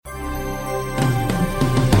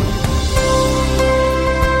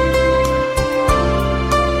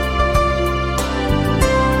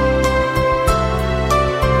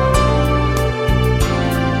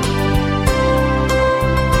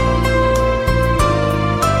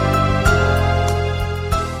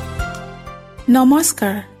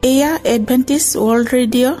নমস্কাৰ, এয়া Adventist World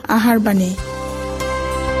radio' আহাৰবাণী।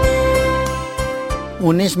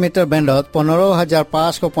 19 metre বেণ্ডত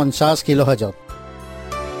 15,550 কিলোহাৰ্টজত।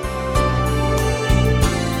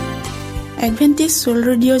 Adventist World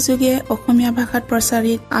radio' যোগে অসমীয়া ভাষাত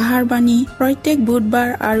প্ৰচাৰিত আহাৰবাণী প্ৰত্যেক বুধবাৰ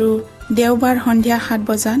আৰু দেওবাৰ সন্ধিয়া 7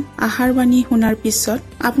 বজাত আহাৰবাণী শুনাৰ পিছত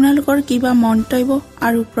আপোনালোকৰ কিবা মন্তব্য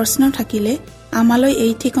আৰু প্ৰশ্ন থাকিলে আমালৈ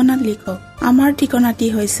এই ঠিকনাত লিখক। আমাৰ ঠিকনাটি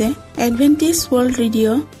হৈছে Adventist World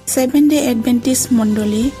Radio', 7th Day Adventist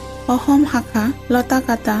মণ্ডলী, অসম শাখা,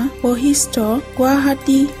 লতাকাটা, বশিষ্ঠ,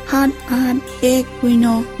 গুৱাহাটী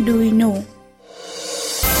 781029।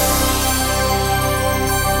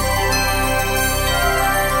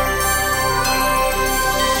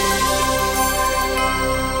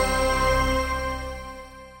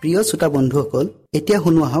 প্ৰিয় শ্ৰোতা বন্ধুসকল, এতিয়া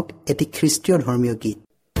শুনো আহক এটি খ্ৰীষ্টীয় ধৰ্মীয় গীত।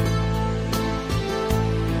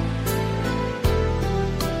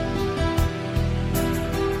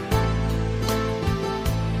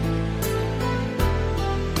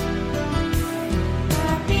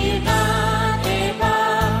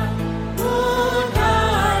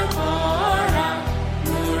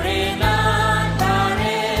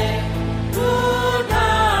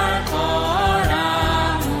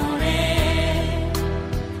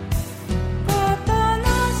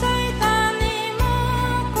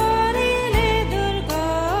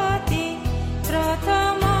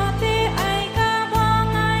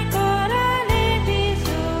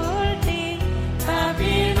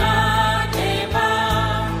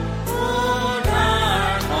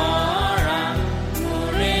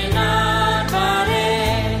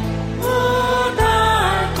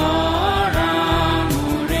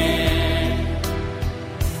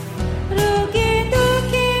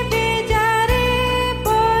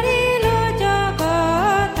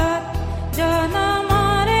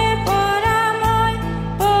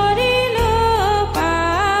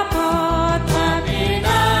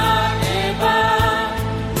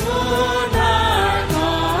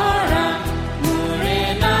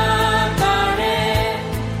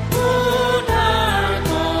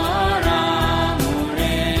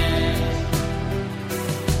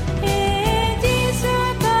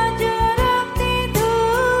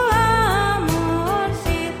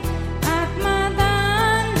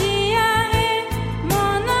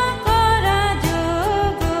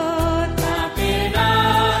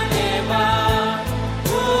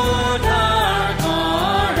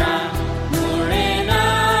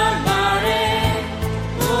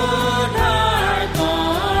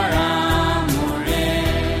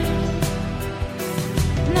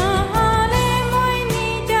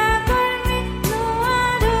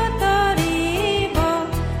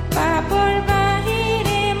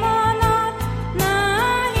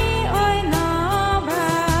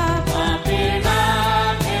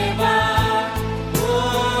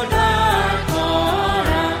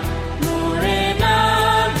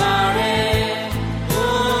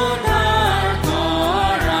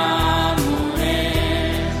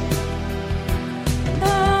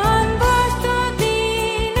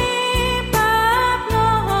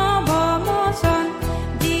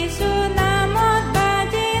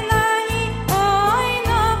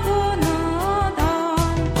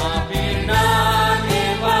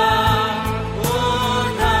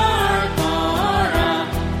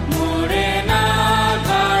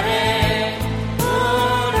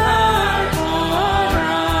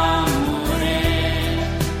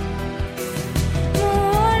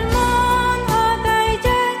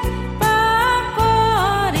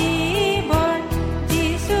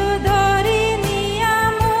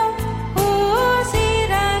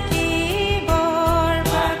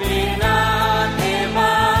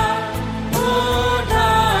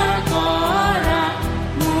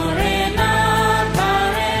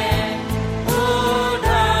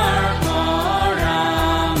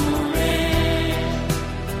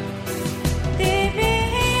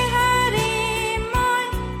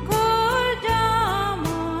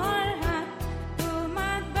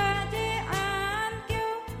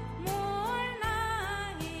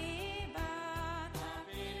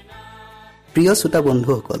 প্ৰিয় শ্ৰোতা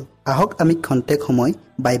বন্ধুসকল, আহক আমি খন্তেক সময়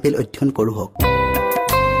বাইবেল অধ্যয়ন কৰোঁ হওক।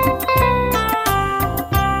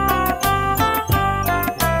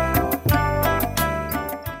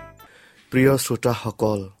 প্ৰিয়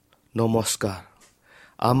শ্ৰোতাসকল নমস্কাৰ।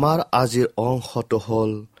 আমাৰ আজিৰ অংশটো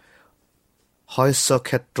হ'ল শস্য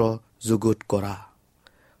ক্ষেত্ৰ যুগুত কৰা।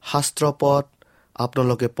 শাস্ত্ৰপদ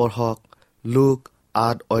আপোনালোকে পঢ়ক, লুক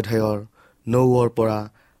 8 অধ্যায়ৰ 9 পৰা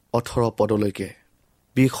 18 পদলৈকে।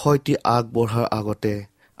 বিষয়টি আগবঢ়াৰ আগতে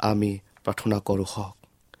আমি প্ৰাৰ্থনা কৰোঁ হওক।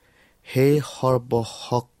 হে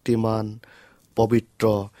সৰ্বশক্তিমান পবিত্ৰ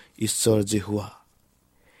ঈশ্বৰ যীহুৱা,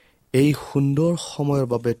 এই সুন্দৰ সময়ৰ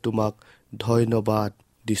বাবে তোমাক ধন্যবাদ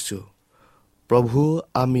দিছোঁ। প্ৰভু,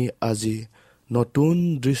 আমি আজি নতুন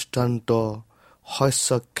দৃষ্টান্ত শস্য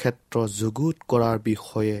ক্ষেত্ৰ যুগুত কৰাৰ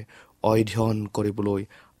বিষয়ে অধ্যয়ন কৰিবলৈ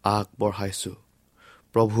আগবঢ়াইছোঁ।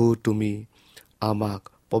 প্ৰভু, তুমি আমাক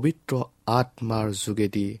পবিত্ৰ আত্মাৰ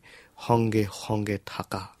যোগেদি সংগে সংগে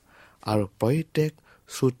থাকা আৰু প্ৰত্যেক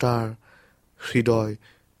শ্ৰোতাৰ হৃদয়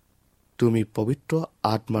তুমি পবিত্ৰ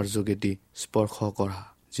আত্মাৰ যোগেদি স্পৰ্শ কৰা।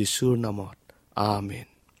 যীশুৰ নামত আমেন।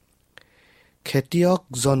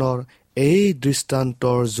 খেতিয়কজনৰ এই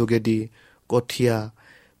দৃষ্টান্তৰ যোগেদি কঠীয়া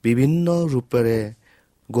বিভিন্ন ৰূপেৰে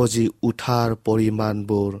গজি উঠাৰ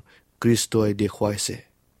পৰিমাণবোৰ খ্ৰীষ্টই দেখুৱাইছে।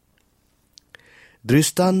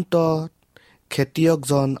 দৃষ্টান্তত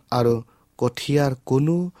খেতিয়কজন আৰু কঠীয়াৰ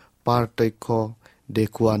কোনো পাৰ্থক্য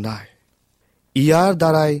দেখুওৱা নাই। ইয়াৰ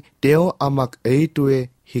দ্বাৰাই তেওঁ আমাক এইটোৱে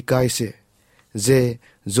শিকাইছে যে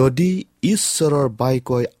যদি ঈশ্বৰৰ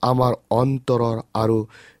বাক্যই আমাৰ অন্তৰৰ আৰু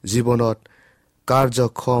জীৱনত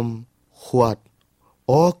কাৰ্যক্ষম হোৱাত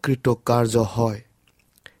অকৃতকাৰ্য হয়,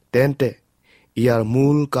 তেন্তে ইয়াৰ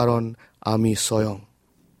মূল কাৰণ আমি স্বয়ং।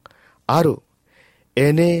 আৰু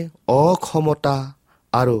এনে অক্ষমতা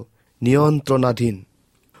আৰু নিয়ন্ত্ৰণাধীন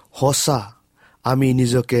সঁচা আমি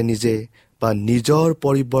নিজকে নিজে বা নিজৰ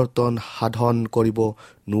পৰিৱৰ্তন সাধন কৰিব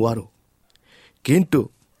নোৱাৰোঁ। কিন্তু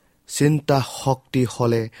চিন্তা শক্তি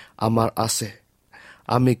হ'লে আমাৰ আছে।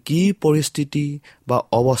 আমি কি পৰিস্থিতি বা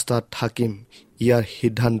অৱস্থাত থাকিম ইয়াৰ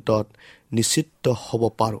সিদ্ধান্তত নিশ্চিত হ'ব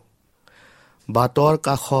পাৰোঁ। বাটৰ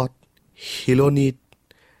কাষত শিলনিত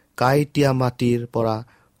কাঁইটীয়া মাটিৰ পৰা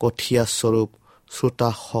কঠীয়া স্বৰূপ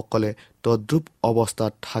শ্ৰোতাসকলে তদ্ৰূপ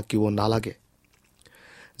অৱস্থাত থাকিব নালাগে।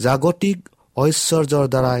 জাগতিক ঐশ্বৰ্যৰ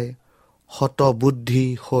দ্বাৰাই হতবুদ্ধি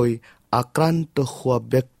হৈ আক্ৰান্ত হোৱা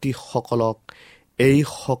ব্যক্তিসকলক এই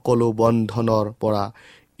সকলো বন্ধনৰ পৰা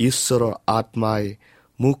ঈশ্বৰৰ আত্মাই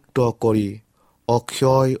মুক্ত কৰি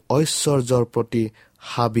অক্ষয় ঐশ্বৰ্যৰ প্ৰতি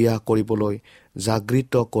হাবিয়া কৰিবলৈ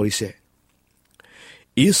জাগৃত কৰিছে।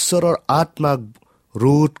 ঈশ্বৰৰ আত্মাক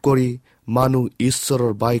ৰোধ কৰি মানুহ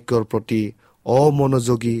ঈশ্বৰৰ বাক্যৰ প্ৰতি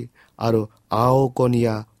অমনোযোগী আৰু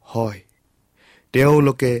আওকণীয়া হয়।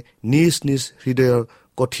 তেওঁলোকে নিজ নিজ হৃদয়ৰ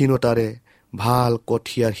কঠিনতাৰে ভাল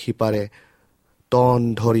কঠীয়াৰ শিপাৰে টন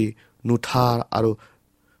ধৰি নুঠাৰ আৰু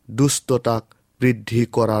দুষ্টতাক বৃদ্ধি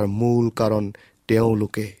কৰাৰ মূল কাৰণ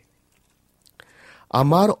তেওঁলোকে।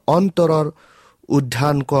 আমাৰ অন্তৰৰ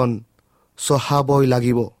উদ্যানখন চহাবই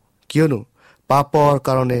লাগিব, কিয়নো পাপৰ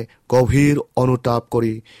কাৰণে গভীৰ অনুতাপ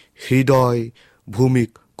কৰি হৃদয় ভূমিক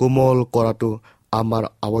কোমল কৰাটো আমাৰ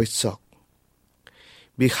আৱশ্যক।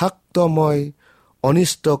 বিষাক্তময়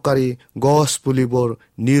অনিষ্টকাৰী গছ পুলিবোৰ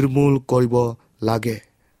নিৰ্মূল কৰিব লাগে,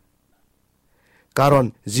 কাৰণ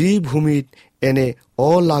যি ভূমিত এনে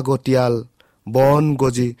অলাগতিয়াল বন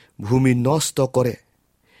গজি ভূমি নষ্ট কৰে,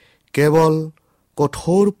 কেৱল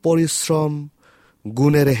কঠোৰ পৰিশ্ৰম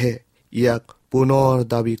গুণেৰেহে ইয়াক পুনৰ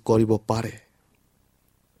দাবী কৰিব পাৰে।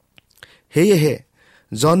 সেয়েহে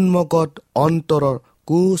জন্মগত অন্তৰৰ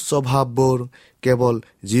কুস্বভাৱবোৰ কেৱল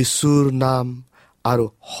যীশুৰ নাম আৰু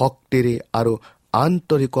শক্তিৰে আৰু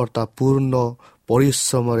আন্তৰিকতাপূৰ্ণ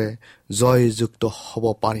পৰিশ্ৰমেৰে জয়যুক্ত হ'ব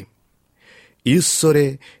পাৰিম। ঈশ্বৰে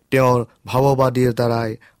তেওঁৰ ভাৱবাদীৰ দ্বাৰাই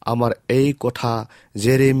আমাৰ এই কথা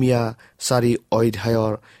জেৰেমিয়া 4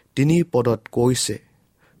 অধ্যায়ৰ 3 পদত কৈছে,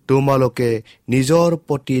 তোমালোকে নিজৰ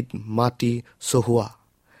পতিত মাটি চহোৱা,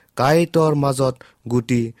 কাঁইটৰ মাজত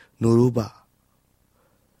গুটি নুৰুবা।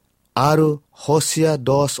 আৰু হোশিয়া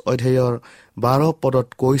 10 অধ্যায়ৰ 12 পদত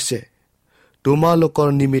কৈছে, তোমালোকৰ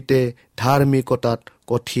নিমিত্তে ধাৰ্মিকতাত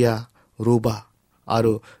কঠীয়া ৰুবা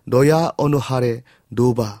আৰু দয়া অনুসাৰে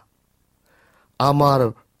ডুবা। আমাৰ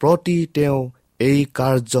প্ৰতি তেওঁ এই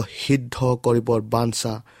কাৰ্য সিদ্ধ কৰিবৰ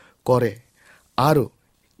বাঞ্ছা কৰে আৰু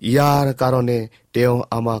ইয়াৰ কাৰণে তেওঁ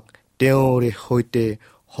আমাক তেওঁৰে সৈতে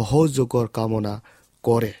সহযোগৰ কামনা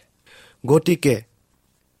কৰে। গতিকে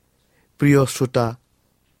প্ৰিয় শ্ৰোতা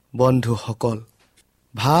বন্ধুসকল,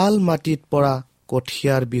 ভাল মাটিত পৰা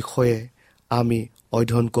কঠীয়াৰ বিষয়ে আমি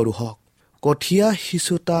অধ্যয়ন কৰোঁ হওক। কঠীয়া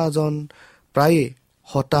সিঁচোতাজন প্ৰায়ে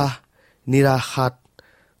হতাশ নিৰাশাত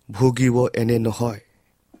ভুগিব এনে নহয়।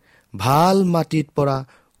 ভাল মাটিত পৰা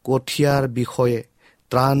কঠীয়াৰ বিষয়ে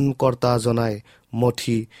ত্ৰাণকৰ্তাজনাই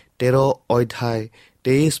মঠি 13 অধ্যায়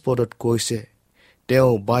 23 পদত কৈছে,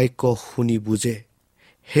 তেওঁ বাক্য শুনি বুজে,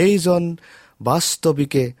 সেইজন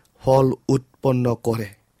বাস্তৱিকে ফল উৎপন্ন কৰে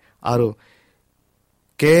আৰু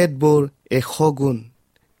কেতবোৰ 100 গুণ,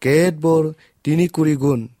 কেতবোৰ 3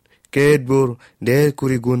 গুণ, কেতবোৰ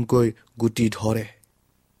 1.5 গুণকৈ গুটি ধৰে।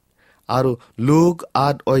 আৰু লোক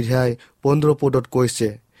 8 অধ্যায় 15 পদত কৈছে,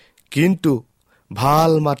 কিন্তু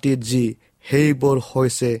ভাল মাটিত যি সেইবোৰ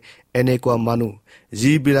হৈছে এনেকুৱা মানুহ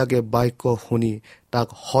যিবিলাকে বাক্য শুনি তাক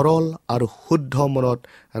সৰল আৰু শুদ্ধ মনত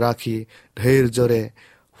ৰাখি ধৈৰ্যৰে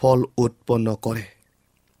ফল উৎপন্ন কৰে।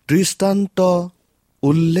 দৃষ্টান্ত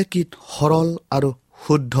উল্লেখিত সৰল আৰু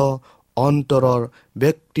শুদ্ধ অন্তৰৰ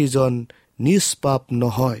ব্যক্তিজন নিষ্পাপ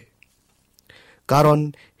নহয়, কাৰণ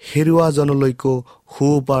হেৰুৱাজনলৈকো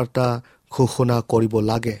সুবাৰ্তা ঘোষণা কৰিব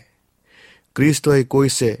লাগে। খ্ৰীষ্টই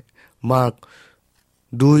কৈছে মাৰ্ক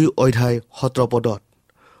 2:17,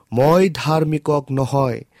 মই ধাৰ্মিকক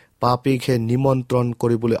নহয় পাপীকহে নিমন্ত্ৰণ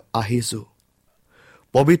কৰিবলৈ আহিছোঁ।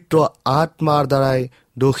 পবিত্ৰ আত্মাৰ দ্বাৰাই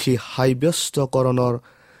দোষী সাব্যস্তকৰণৰ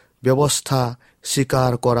ব্যৱস্থা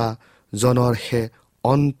স্বীকাৰ কৰা জনৰহে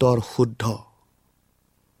অন্তৰ শুদ্ধ।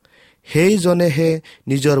 সেইজনেহে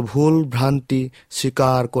নিজৰ ভুল ভ্ৰান্তি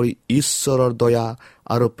স্বীকাৰ কৰি ঈশ্বৰৰ দয়া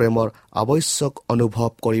আৰু প্ৰেমৰ আৱশ্যক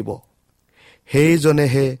অনুভৱ কৰিব।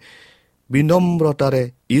 সেইজনেহে বিনম্ৰতাৰে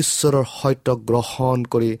ঈশ্বৰৰ সত্য গ্ৰহণ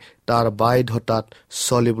কৰি তাৰ বাধ্যতাত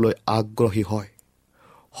চলিবলৈ আগ্ৰহী হয়।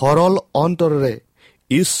 সৰল অন্তৰেৰে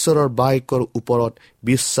ঈশ্বৰৰ বাক্যৰ ওপৰত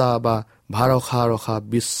বিশ্বাস বা ভৰসা ৰখা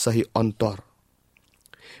বিশ্বাসী অন্তৰ।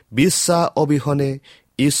 বিশ্বাস অবিহনে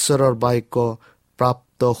ঈশ্বৰৰ বাক্য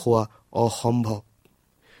প্ৰাপ্ত হোৱা অসম্ভৱ,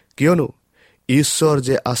 কিয়নো ঈশ্বৰ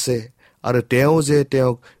যে আছে আৰু তেওঁ যে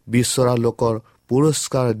তেওঁক বিচৰা লোকৰ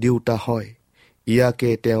পুৰস্কাৰ দিওঁতা হয়, ইয়াকে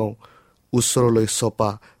তেওঁ ওচৰলৈ চপা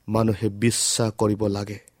মানুহে বিশ্বাস কৰিব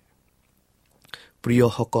লাগে।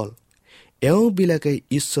 প্ৰিয়সকল, এওঁবিলাকে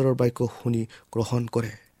ঈশ্বৰৰ বাক্য শুনি গ্ৰহণ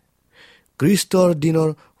কৰে। খ্ৰীষ্টৰ দিনৰ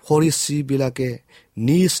ফৰিচীবিলাকে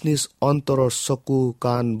নিজ নিজ অন্তৰৰ চকু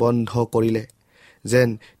কাণ বন্ধ কৰিলে যেন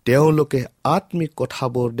তেওঁলোকে আত্মিক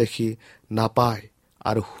কথাবোৰ দেখি নাপায়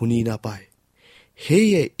আৰু শুনি নাপায়।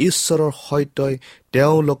 সেয়ে ঈশ্বৰৰ সত্যই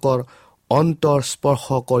তেওঁলোকৰ অন্তৰ স্পৰ্শ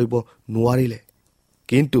কৰিব নোৱাৰিলে।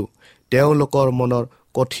 কিন্তু তেওঁলোকৰ মনৰ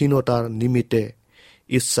কঠিনতাৰ নিমিত্তে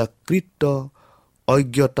ইচ্ছাকৃত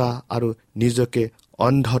অজ্ঞতা আৰু নিজকে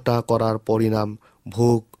অন্ধতা কৰাৰ পৰিণাম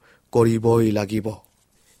ভোগ কৰিবই লাগিব।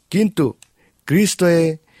 কিন্তু খ্ৰীষ্টই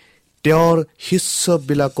তেওঁৰ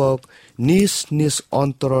শিষ্যবিলাকক নিজ নিজ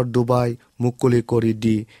অন্তৰৰ ডুবাই মুকলি কৰি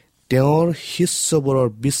দি তেওঁৰ শিষ্যবোৰৰ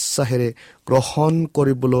বিশ্বাসেৰে গ্ৰহণ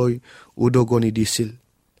কৰিবলৈ উদগনি দিছিল।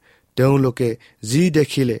 তেওঁলোকে যি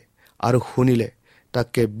দেখিলে আৰু শুনিলে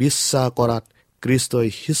তাকে বিশ্বাস কৰাত খ্ৰীষ্টই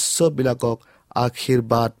শিষ্যবিলাকক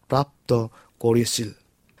আশীৰ্বাদ প্ৰাপ্ত কৰিছিল।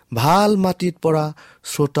 ভাল মাটিত পৰা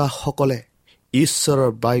শ্ৰোতাসকলে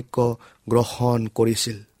ঈশ্বৰৰ বাক্য গ্ৰহণ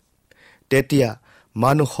কৰিছিল। তেতিয়া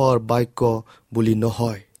মানুহৰ বাক্য বুলি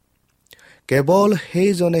নহয়, কেৱল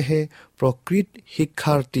সেইজনেহে প্ৰকৃত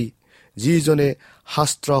শিক্ষাৰ্থী যিজনে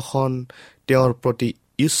শাস্ত্ৰখন তেওঁৰ প্ৰতি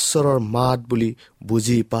ঈশ্বৰৰ মাত বুলি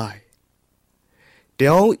বুজি পায়।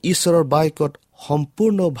 তেওঁ ঈশ্বৰৰ বাক্যত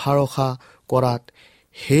সম্পূৰ্ণ ভৰসা কৰাত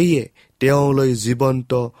সেয়ে তেওঁলৈ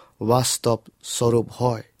জীৱন্ত বাস্তৱ স্বৰূপ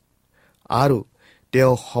হয় আৰু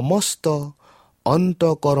তেওঁ সমস্ত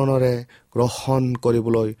অন্তঃকৰণেৰে গ্ৰহণ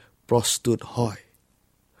কৰিবলৈ প্ৰস্তুত হয়।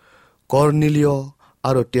 কৰ্নেলিয়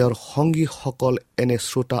আৰু তেওঁৰ সংগীসকল এনে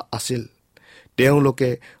শ্ৰোতা আছিল। তেওঁলোকে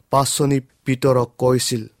পাচনি পিতৰক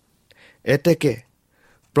কৈছিল, এতেকে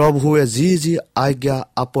প্ৰভুৱে যি যি আজ্ঞা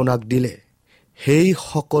আপোনাক দিলে সেই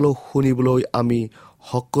সকলো শুনিবলৈ আমি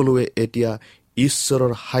সকলোৱে এতিয়া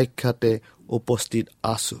ঈশ্বৰৰ সাক্ষাতে উপস্থিত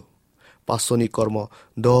আছো। পাচনি কৰ্ম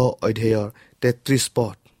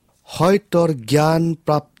 10:33। সত্যৰ জ্ঞান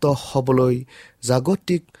প্ৰাপ্ত হ'বলৈ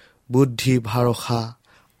জাগতিক বুদ্ধি ভৰসা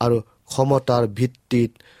আৰু ক্ষমতাৰ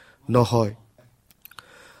ভিত্তিত নহয়,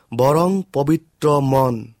 বৰং পবিত্ৰ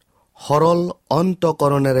মন সৰল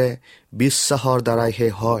অন্তঃকৰণেৰে বিশ্বাসৰ দ্বাৰাইহে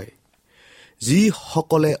হয়।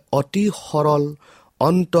 যিসকলে অতি সৰল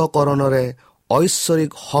অন্তঃকৰণেৰে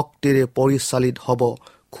ঐশ্বৰিক শক্তিৰে পৰিচালিত হ'ব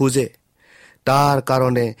খোজে, তাৰ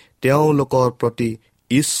কাৰণে তেওঁলোকৰ প্ৰতি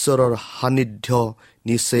ঈশ্বৰৰ সান্নিধ্য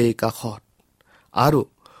নিচেই কাষত আৰু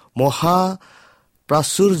মহা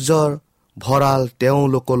প্ৰাচুৰ্যৰ ভঁৰাল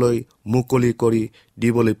তেওঁলোকলৈ মুকলি কৰি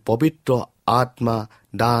দিবলৈ পবিত্ৰ আত্মা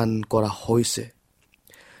দান কৰা হৈছে।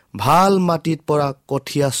 ভাল মাটিত পৰা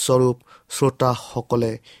কঠীয়া স্বৰূপ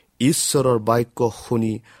শ্ৰোতাসকলে ঈশ্বৰৰ বাক্য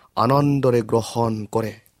শুনি আনন্দৰে গ্ৰহণ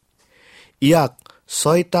কৰে। ইয়াক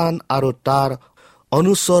শয়তান আৰু তাৰ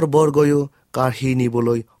অনুচৰবৰ্গয়ো কাঢ়ি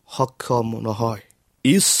নিবলৈ সক্ষম নহয়।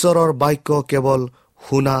 ঈশ্বৰৰ বাক্য কেৱল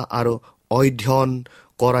শুনা আৰু অধ্যয়ন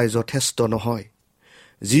কৰাই যথেষ্ট নহয়।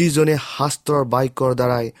 যিজনে শাস্ত্ৰৰ বাক্যৰ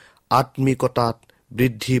দ্বাৰাই আত্মিকতাত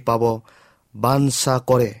বৃদ্ধি পাব বাঞ্ছা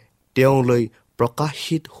কৰে, তেওঁলৈ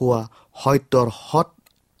প্ৰকাশিত হোৱা সত্যৰ সৎ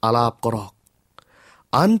আলাপ কৰক।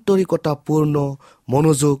 আন্তৰিকতাপূৰ্ণ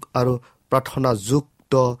মনোযোগ আৰু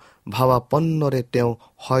প্ৰাৰ্থনাযুক্ত ভাৱাপন্নৰে তেওঁ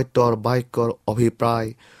সত্যৰ বাক্যৰ অভিপ্ৰায়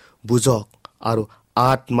বুজক আৰু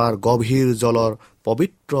আত্মাৰ গভীৰ জলৰ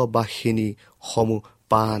পবিত্ৰ বাহিনী সমূহ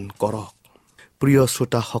পান কৰক। প্ৰিয়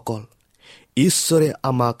শ্ৰোতাসকল, ঈশ্বৰে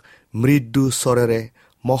আমাক মৃদু স্বৰেৰে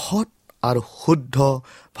মহৎ আৰু শুদ্ধ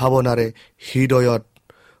ভাৱনাৰে হৃদয়ত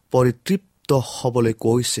পৰিতৃপ্ত হ'বলৈ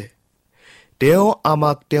কৈছে। তেওঁ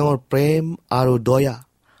আমাক তেওঁৰ প্ৰেম আৰু দয়া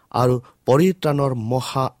আৰু পৰিত্ৰাণৰ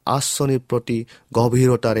মহা আঁচনিৰ প্ৰতি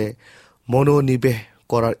গভীৰতাৰে মনোনিৱেশ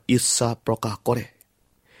কৰাৰ ইচ্ছা প্ৰকাশ কৰে।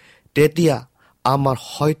 তেতিয়া আমাৰ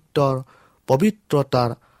সত্যৰ পবিত্ৰতাৰ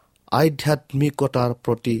আধ্যাত্মিকতাৰ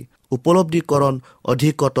প্ৰতি উপলব্ধিকৰণ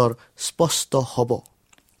অধিকতৰ স্পষ্ট হ'ব।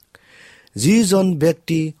 যিজন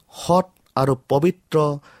ব্যক্তি সৎ আৰু পবিত্ৰ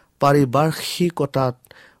পাৰিপাৰ্শ্বিকতাত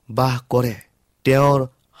বাস কৰে, তেওঁৰ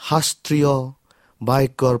শাস্ত্ৰীয়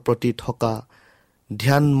বাক্যৰ প্ৰতি থকা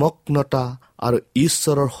ধ্যানমগ্নতা আৰু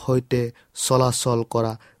ঈশ্বৰৰ সৈতে চলাচল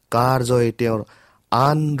কৰা কাৰ্যই তেওঁৰ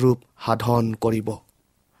আন ৰূপ সাধন কৰিব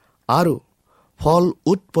আৰু ফল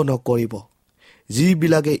উৎপন্ন কৰিব।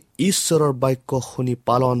 যিবিলাকে ঈশ্বৰৰ বাক্য শুনি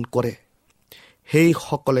পালন কৰে,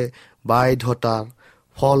 সেইসকলে বাধ্যতাৰ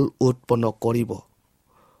ফল উৎপন্ন কৰিব।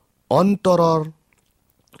 অন্তৰৰ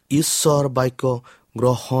ঈশ্বৰ বাক্য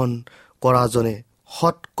গ্ৰহণ কৰাজনে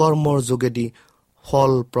সৎকৰ্মৰ যোগেদি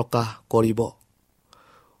ফল প্ৰকাশ কৰিব।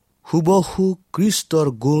 হুবহু খ্ৰীষ্টৰ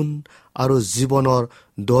গুণ আৰু জীৱনৰ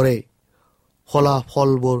দৰে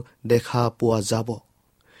ফলাফলবোৰ দেখা পোৱা যাব।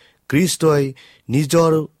 খ্ৰীষ্টই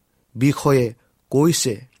নিজৰ বিষয়ে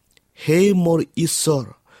কৈছে, হে মোৰ ঈশ্বৰ,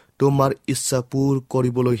 তোমাৰ ইচ্ছা পূৰ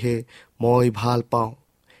কৰিবলৈহে মই ভাল পাওঁ।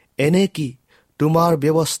 এনেকি তোমাৰ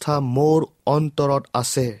ব্যৱস্থা মোৰ অন্তৰত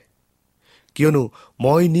আছে, কিয়নো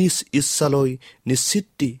মই নিজ ইচ্ছালৈ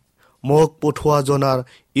নিশ্চিত, মোক পঠোৱা জনাৰ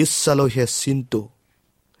ইচ্ছালৈহে চিন্ত।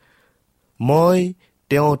 মই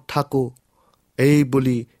তেওঁ থাকোঁ এই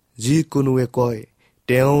বুলি যিকোনোৱে কয়,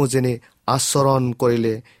 তেওঁ যেনে আচৰণ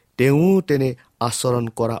কৰিলে তেওঁ তেনে আচৰণ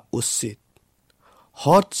কৰা উচিত।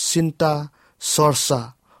 সৎ চিন্তা চৰ্চা,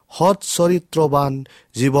 সৎ চৰিত্ৰৱান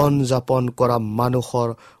জীৱন যাপন কৰা মানুহৰ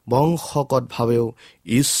বংশগতভাৱেও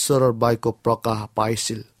ঈশ্বৰৰ বাক্য প্ৰকাশ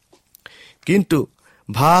পাইছিল। কিন্তু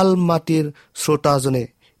ভাল মাটিৰ শ্ৰোতাজনে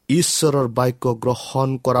ঈশ্বৰৰ বাক্য গ্ৰহণ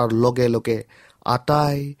কৰাৰ লগে লগে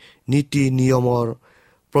আটাই নীতি নিয়মৰ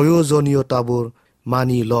প্ৰয়োজনীয়তাবোৰ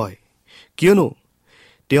মানি লয়, কিয়নো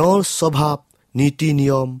তেওঁৰ স্বভাৱ, নীতি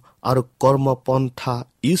নিয়ম আৰু কৰ্মপন্থা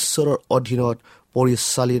ঈশ্বৰৰ অধীনত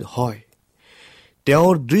পৰিচালিত হয়।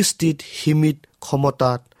 তেওঁৰ দৃষ্টিত সীমিত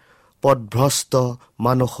ক্ষমতাত পথভ্ৰষ্ট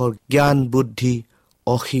মানুহৰ জ্ঞান বুদ্ধি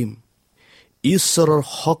অসীম। ঈশ্বৰৰ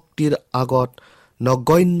শক্তিৰ আগত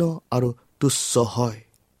নগণ্য আৰু তুচ্ছ হয়।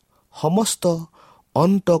 সমস্ত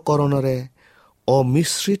অন্তঃকৰণেৰে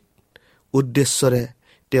অমিশ্ৰিত উদ্দেশ্যৰে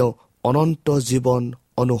তেওঁ অনন্ত জীৱন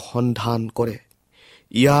অনুসন্ধান কৰে।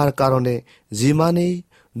 ইয়াৰ কাৰণে যিমানেই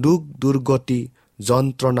দুখ দুৰ্গতি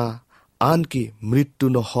যন্ত্ৰণা আনকি মৃত্যু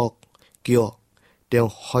নহওক কিয়, তেওঁ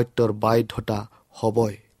সত্যৰ বাধ্যতা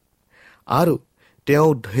হ'বই আৰু তেওঁ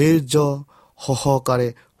ধৈৰ্য সহকাৰে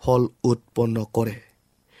ফল উৎপন্ন কৰে।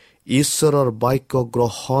 ঈশ্বৰৰ বাক্য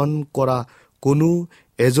গ্ৰহণ কৰা কোনো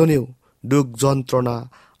এজনেও দুখ যন্ত্ৰণা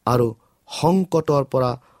আৰু সংকটৰ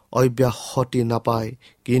পৰা অব্যাহতি নাপায়।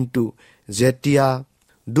 কিন্তু যেতিয়া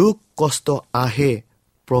দুখ কষ্ট আহে,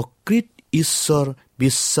 প্ৰকৃত ঈশ্বৰ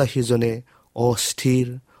বিশ্বাসীজনে অস্থিৰ,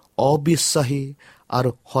 অবিশ্বাসী আৰু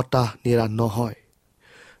হতাশ নিৰাশ নহয়।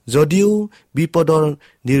 যদিও বিপদৰ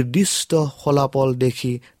নিৰ্দিষ্ট ফলাফল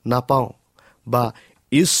দেখি নাপাওঁ বা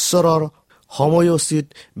ঈশ্বৰৰ সময়োচিত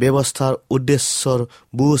ব্যৱস্থাৰ উদ্দেশ্যৰ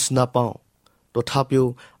বুজ নাপাওঁ, তথাপিও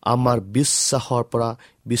আমাৰ বিশ্বাসৰ পৰা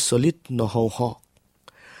বিচলিত নহওঁ।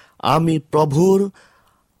 আমি প্ৰভুৰ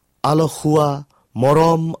আলসুৱা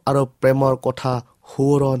মৰম আৰু প্ৰেমৰ কথা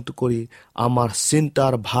সোঁৱৰণ কৰি আমাৰ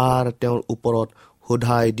চিন্তাৰ ভাৰ তেওঁৰ ওপৰত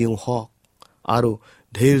সোধাই দিওঁ হওক আৰু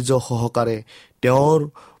ধৈৰ্য সহকাৰে তেওঁৰ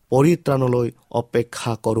পৰিত্ৰাণলৈ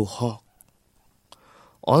অপেক্ষা কৰোঁ হওক।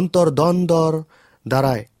 অন্তৰ্দ্বন্দ্বৰ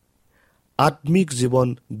দ্বাৰাই আত্মিক জীৱন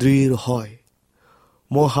দৃঢ় হয়।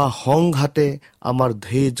 মহাসংঘাতে আমাৰ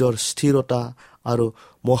ধৈৰ্যৰ স্থিৰতা আৰু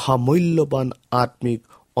মহামূল্যৱান আত্মিক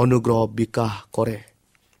অনুগ্ৰহ বিকাশ কৰে।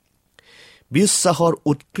 বিশ্বাসৰ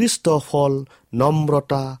উৎকৃষ্ট ফল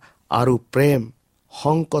নম্ৰতা আৰু প্ৰেম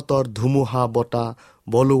সংকটৰ ধুমুহা বতাহ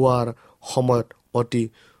বলোৱাৰ সময়ত অতি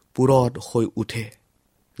পূৰঠ হৈ উঠে।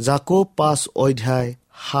 যাকোব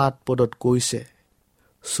 5:7 কৈছে,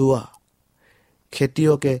 চোৱা,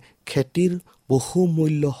 খেতিয়কে খেতিৰ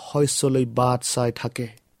বহুমূল্য শস্যলৈ বাট চাই থাকে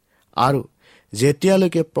আৰু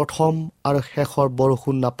যেতিয়ালৈকে প্ৰথম আৰু শেষৰ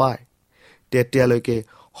বৰষুণ নাপায় তেতিয়ালৈকে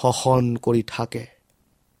শোষণ কৰি থাকে।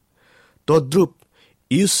 তদ্ৰূপ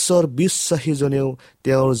ঈশ্বৰ বিশ্বাসীজনেও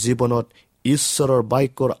তেওঁৰ জীৱনত ঈশ্বৰৰ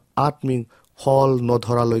বাক্যৰ আত্মিক ফল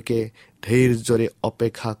নধৰালৈকে ধৈৰ্যৰে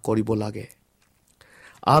অপেক্ষা কৰিব লাগে।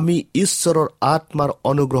 আমি ঈশ্বৰৰ আত্মাৰ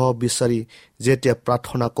অনুগ্ৰহ বিচাৰি যেতিয়া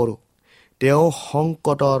প্ৰাৰ্থনা কৰোঁ, তেওঁ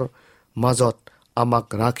সংকটৰ মাজত আমাক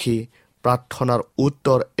ৰাখি প্ৰাৰ্থনাৰ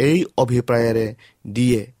উত্তৰ এই অভিপ্ৰায়েৰে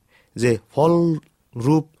দিয়ে যে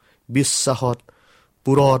ফলৰূপ বিশ্বাসত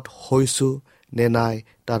পূৰত হৈছো নে নাই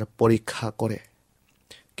তাৰ পৰীক্ষা কৰে।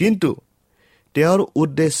 কিন্তু তেওঁৰ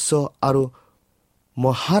উদ্দেশ্য আৰু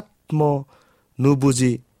মহাত্ম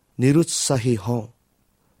নুবুজি নিৰুৎসাহী হওঁ।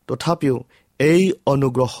 তথাপিও এই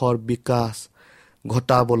অনুগ্ৰহৰ বিকাশ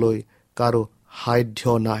ঘটাবলৈ কাৰো সাধ্য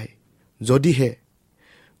নাই, যদিহে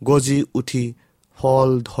গজি উঠি ফল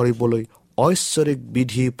ধৰিবলৈ ঐশ্বৰিক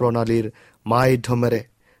বিধি প্ৰণালীৰ মাধ্যমেৰে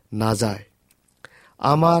নাযায়।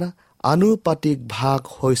 আমাৰ আনুপাতিক ভাগ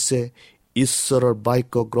হৈছে ঈশ্বৰৰ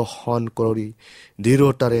বাক্য গ্ৰহণ কৰি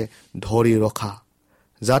দৃঢ়তাৰে ধৰি ৰখা,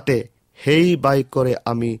 যাতে সেই বাক্যৰে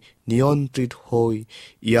আমি নিয়ন্ত্ৰিত হৈ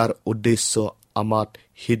ইয়াৰ উদ্দেশ্য আমাত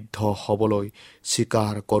সিদ্ধ হ'বলৈ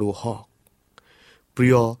স্বীকাৰ কৰোঁ হওক।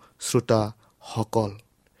 প্ৰিয় শ্ৰোতাসকল,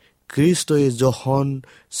 খ্ৰীষ্টই যোহন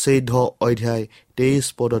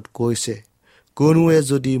 14:23 কৈছে, কোনোৱে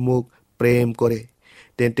যদি মোক প্ৰেম কৰে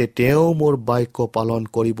তেন্তে তেওঁ মোৰ বাক্য পালন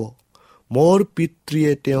কৰিব। মোৰ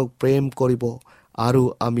পিতৃয়ে তেওঁক প্ৰেম কৰিব আৰু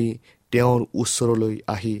আমি তেওঁৰ ওচৰলৈ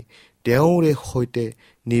আহি তেওঁৰে সৈতে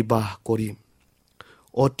নিবাস কৰিম।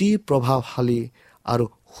 অতি প্ৰভাৱশালী আৰু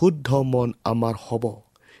শুদ্ধ মন আমাৰ হ'ব,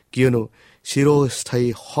 কিয়নো চিৰস্থায়ী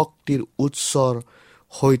শক্তিৰ উৎসৰ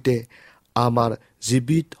সৈতে আমাৰ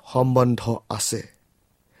জীৱিত সম্বন্ধ আছে।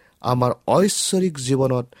 আমাৰ ঐশ্বৰিক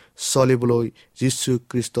জীৱনত চলিবলৈ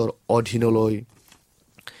যীশুখ্ৰীষ্টৰ অধীনলৈ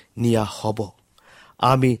নিয়া হ'ব।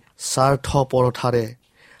 আমি স্বাৰ্থপৰতাৰে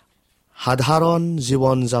সাধাৰণ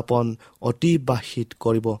জীৱন যাপন অতিবাহিত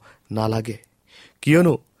কৰিব নালাগে,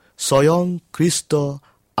 কিয়নো স্বয়ং খ্ৰীষ্ট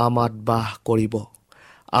আমাত বাস কৰিব।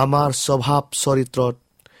 আমাৰ স্বভাৱ চৰিত্ৰত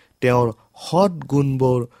তেওঁৰ সৎ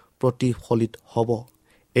গুণবোৰ প্ৰতিফলিত হ'ব।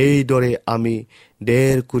 এইদৰে আমি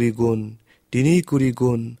 1.5 কোটি গুণ, 3 কোটি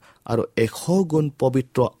গুণ আৰু 100 গুণ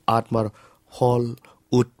পবিত্ৰ আত্মাৰ ফল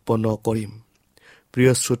উৎপন্ন কৰিম।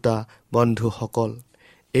 প্ৰিয় শ্ৰোতা বন্ধুসকল,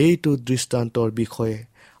 এইটো দৃষ্টান্তৰ বিষয়ে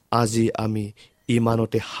আজি আমি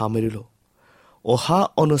ইমানতে সামৰিলোঁ। অহা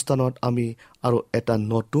অনুষ্ঠানত আমি আৰু এটা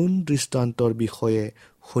নতুন দৃষ্টান্তৰ বিষয়ে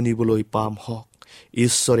শুনিবলৈ পাম হওক।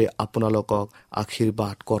 ঈশ্বৰে আপোনালোকক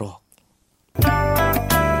আশীৰ্বাদ কৰক।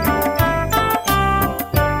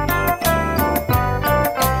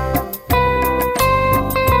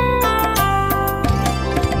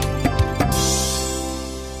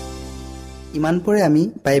 ইমানপৰে আমি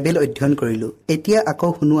বাইবেল অধ্যয়ন কৰিলোঁ। এতিয়া আকৌ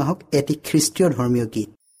শুনো আহক এটি খ্ৰীষ্টীয় ধৰ্মীয় গীত।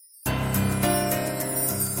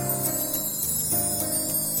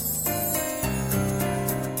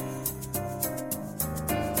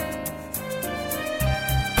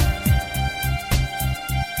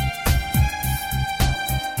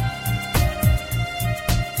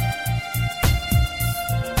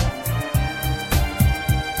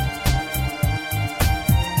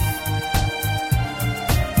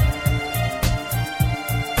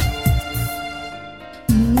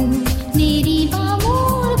 मेरी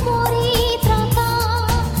बाहों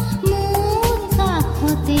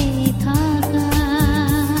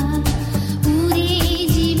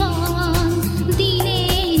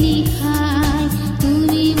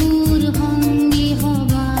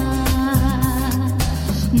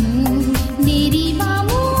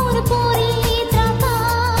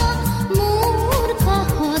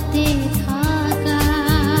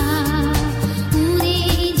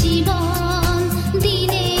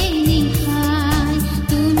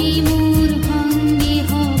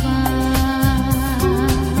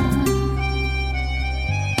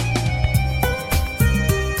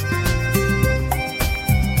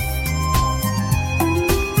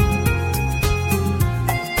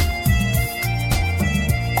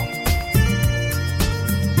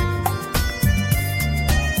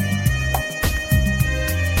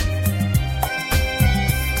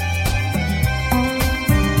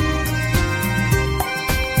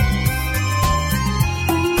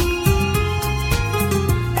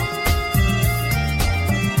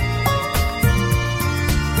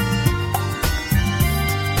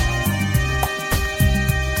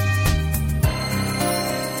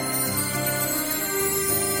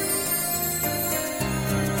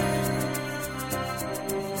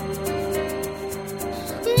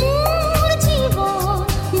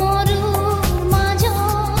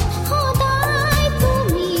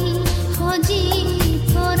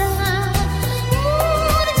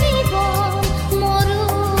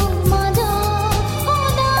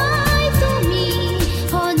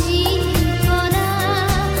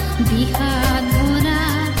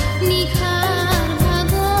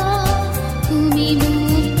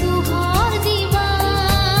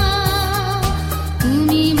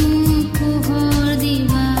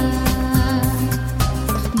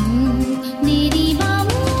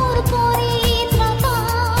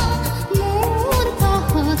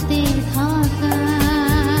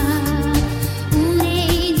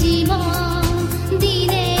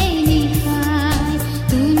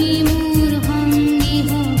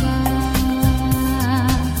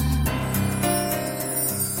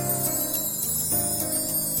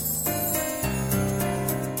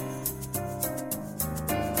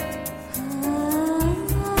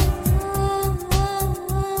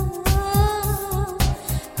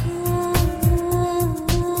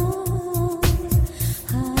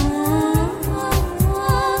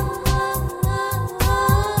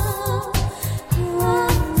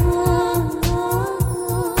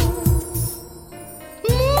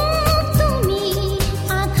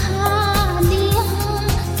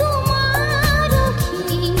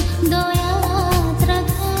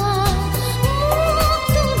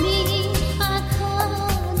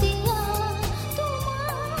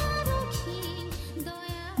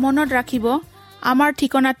মনত ৰাখিব আমাৰ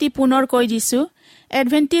ঠিকনাটি পুনৰ কৈ দিছোঁ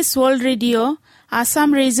Adventist world radio' Assam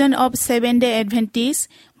region of seven day Adventist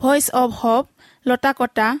voice of hop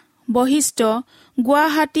লতাকটা Vashistha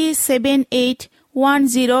Guwahati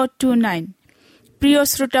 781029 প্ৰিয়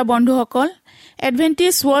শ্ৰোতা বন্ধুসকল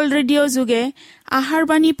এডভেণ্টিজ ৱৰ্ল্ড ৰেডিঅ' যোগে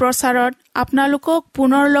আহাৰবাণী প্ৰচাৰত আপোনালোকক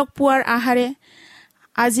পুনৰ লগ পোৱাৰ আশাৰে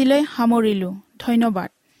আজিলৈ সামৰিলোঁ ধন্যবাদ